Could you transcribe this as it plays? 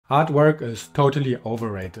hard work is totally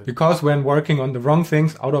overrated. Because when working on the wrong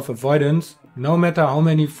things out of avoidance, no matter how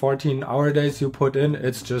many 14-hour days you put in,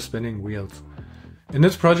 it's just spinning wheels. In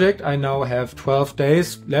this project, I now have 12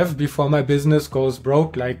 days left before my business goes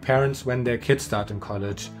broke, like parents when their kids start in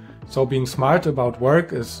college. So being smart about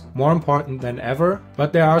work is more important than ever,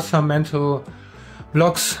 but there are some mental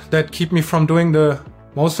blocks that keep me from doing the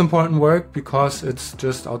most important work because it's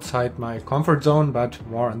just outside my comfort zone, but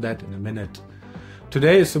more on that in a minute.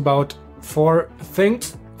 Today is about 4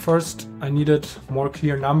 things. First, I needed more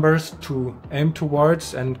clear numbers to aim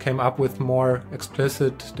towards and came up with more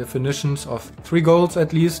explicit definitions of 3 goals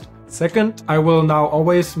at least. Second, I will now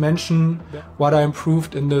always mention what I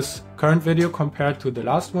improved in this current video compared to the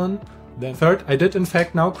last one. Then third, I did in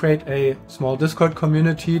fact now create a small Discord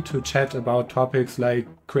community to chat about topics like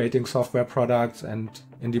creating software products and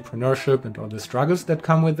entrepreneurship and all the struggles that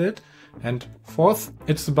come with it. And fourth,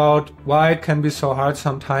 it's about why it can be so hard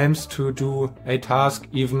sometimes to do a task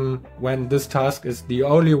even when this task is the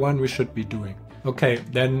only one we should be doing. Okay,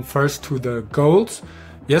 then first to the goals.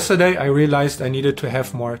 Yesterday I realized I needed to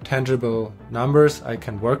have more tangible numbers I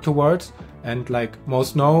can work towards. And like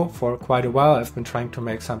most know, for quite a while I've been trying to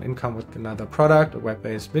make some income with another product, a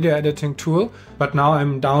web-based video editing tool. But now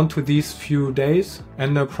I'm down to these few days.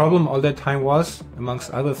 And the problem all that time was, amongst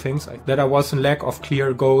other things, that I was in lack of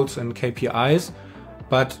clear goals and KPIs.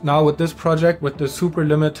 But now with this project, with the super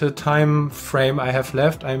limited time frame I have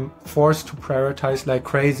left, I'm forced to prioritize like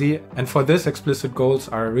crazy. And for this, explicit goals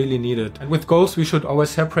are really needed. And with goals, we should always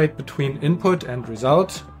separate between input and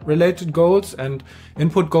result related goals. And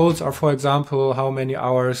input goals are, for example, how many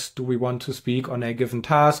hours do we want to speak on a given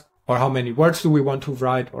task? Or how many words do we want to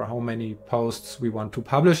write? Or how many posts we want to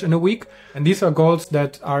publish in a week? And these are goals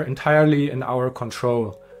that are entirely in our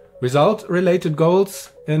control. Result-related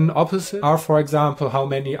goals, in opposite, are, for example, how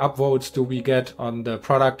many upvotes do we get on the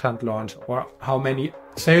ProductHunt launch, or how many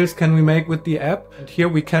sales can we make with the app. And here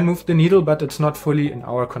we can move the needle, but it's not fully in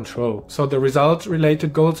our control. So the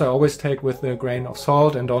result-related goals I always take with a grain of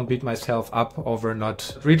salt and don't beat myself up over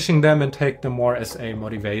not reaching them and take them more as a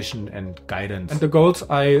motivation and guidance. And the goals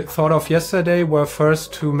I thought of yesterday were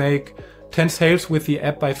first to make 10 sales with the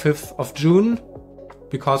app by 5th of June.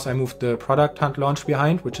 Because I moved the ProductHunt launch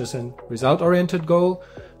behind, which is a result-oriented goal.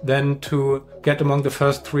 Then to get among the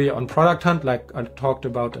first 3 on ProductHunt, like I talked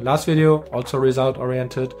about in the last video, also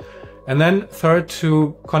result-oriented. And then third,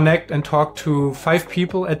 to connect and talk to 5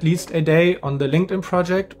 people at least a day on the LinkedIn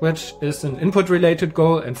project, which is an input-related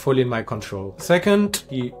goal and fully in my control. Second,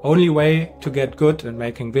 the only way to get good in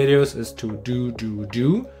making videos is to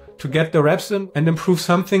do. To get the reps in and improve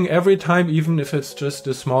something every time, even if it's just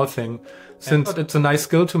a small thing. Since it's a nice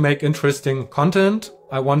skill to make interesting content,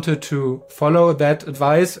 I wanted to follow that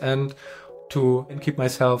advice and to keep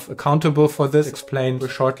myself accountable for this, explain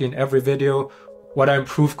shortly in every video what I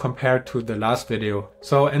improved compared to the last video.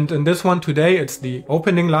 So, and in this one today, it's the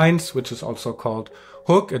opening lines, which is also called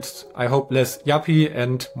hook. It's, I hope, less yappy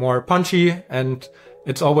and more punchy, and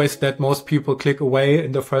it's always that most people click away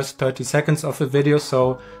in the first 30 seconds of a video.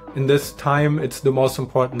 So in this time, it's the most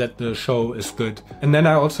important that the show is good. And then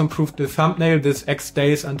I also improved the thumbnail. This X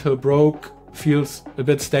days until broke feels a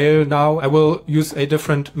bit stale now. I will use a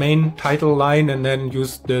different main title line and then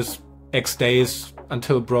use this X days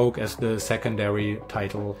until broke as the secondary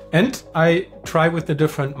title. And I try with a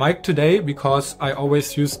different mic today because I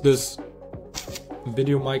always use this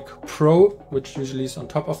VideoMic Pro, which usually is on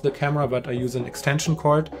top of the camera, but I use an extension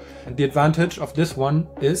cord. And the advantage of this one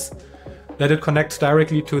is that it connects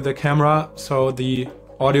directly to the camera, so the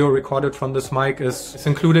audio recorded from this mic is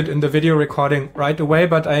included in the video recording right away,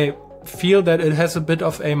 but I feel that it has a bit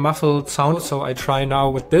of a muffled sound, so I try now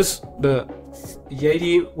with this, the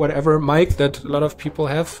Yeti whatever mic that a lot of people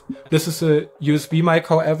have. This is a USB mic,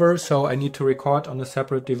 however, so I need to record on a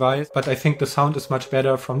separate device, but I think the sound is much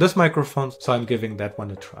better from this microphone, so I'm giving that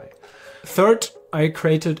one a try. Third, I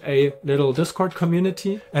created a little Discord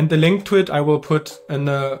community, and the link to it I will put in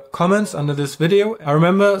the comments under this video. I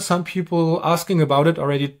remember some people asking about it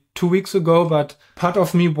already 2 weeks ago, but part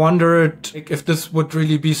of me wondered if this would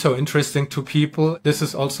really be so interesting to people. This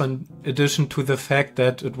is also in addition to the fact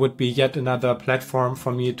that it would be yet another platform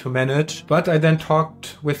for me to manage. But I then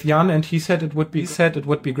talked with Jan, and he said it would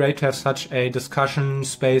be great to have such a discussion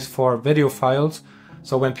space for Videofyles.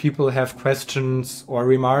 So when people have questions or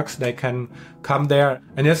remarks, they can come there.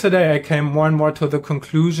 And yesterday I came more and more to the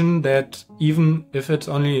conclusion that even if it's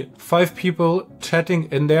only 5 people chatting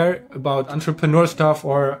in there about entrepreneur stuff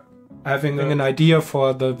or having an idea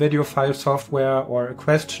for the video file software or a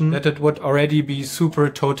question, that it would already be super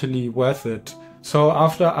totally worth it. So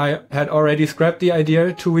after I had already scrapped the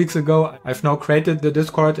idea 2 weeks ago, I've now created the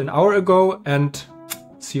Discord an hour ago, and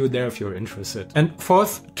see you there if you're interested. And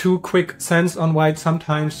fourth, 2 quick cents on why it's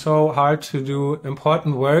sometimes so hard to do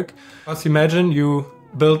important work. Because imagine you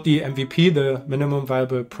build the MVP, the minimum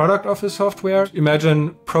viable product of a software.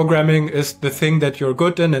 Imagine programming is the thing that you're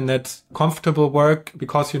good in and that's comfortable work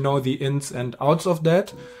because you know the ins and outs of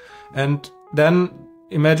that. And then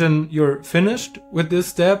imagine you're finished with this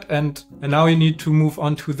step and now you need to move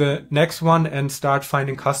on to the next one and start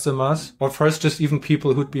finding customers, or first just even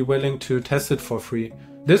people who'd be willing to test it for free.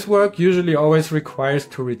 This work usually always requires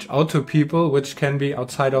to reach out to people, which can be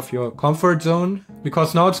outside of your comfort zone,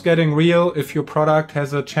 because now it's getting real if your product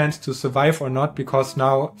has a chance to survive or not, because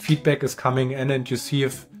now feedback is coming in and you see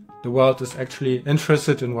if the world is actually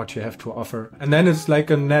interested in what you have to offer. And then it's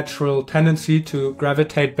like a natural tendency to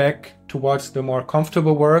gravitate back towards the more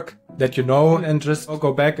comfortable work that you know and just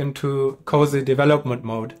go back into cozy development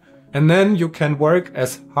mode. And then you can work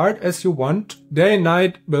as hard as you want, day and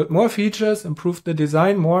night, build more features, improve the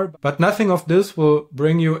design more, but nothing of this will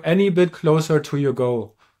bring you any bit closer to your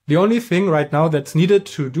goal. The only thing right now that's needed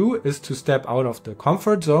to do is to step out of the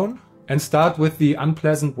comfort zone and start with the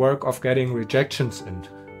unpleasant work of getting rejections in.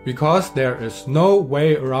 Because there is no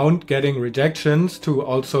way around getting rejections to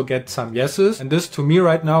also get some yeses. And this to me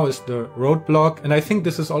right now is the roadblock. And I think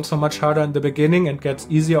this is also much harder in the beginning and gets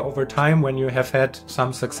easier over time when you have had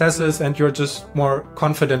some successes and you're just more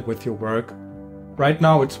confident with your work. Right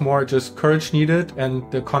now it's more just courage needed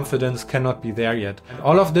and the confidence cannot be there yet. And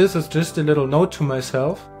all of this is just a little note to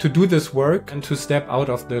myself to do this work and to step out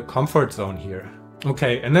of the comfort zone here.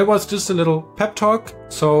 Okay, and that was just a little pep talk.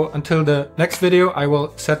 So until the next video, I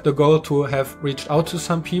will set the goal to have reached out to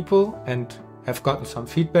some people and have gotten some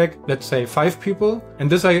feedback, let's say 5 people. And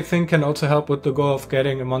this I think can also help with the goal of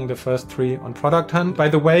getting among the first 3 on ProductHunt. By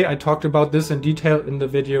the way, I talked about this in detail in the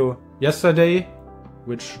video yesterday,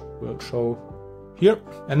 which will show here.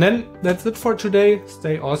 And then that's it for today.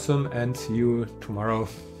 Stay awesome and see you tomorrow.